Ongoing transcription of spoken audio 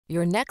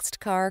Your next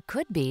car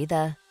could be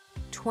the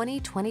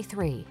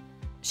 2023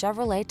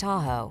 Chevrolet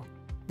Tahoe.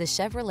 The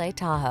Chevrolet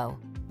Tahoe,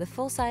 the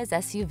full-size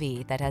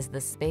SUV that has the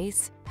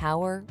space,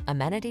 power,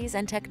 amenities,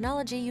 and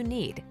technology you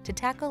need to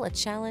tackle a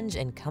challenge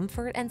in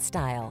comfort and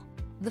style.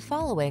 The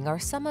following are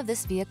some of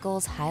this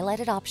vehicle's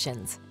highlighted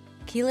options: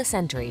 keyless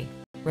entry,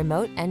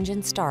 remote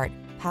engine start,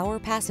 power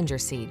passenger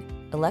seat,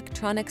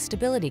 electronic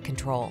stability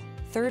control,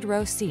 third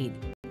row seat,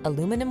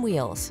 aluminum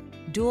wheels,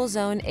 dual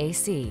zone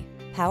AC,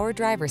 power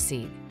driver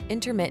seat,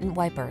 intermittent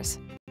wipers,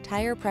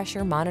 tire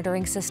pressure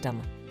monitoring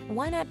system.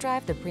 Why not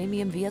drive the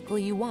premium vehicle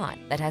you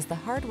want that has the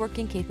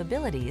hard-working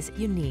capabilities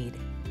you need?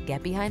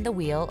 Get behind the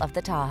wheel of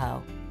the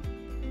Tahoe.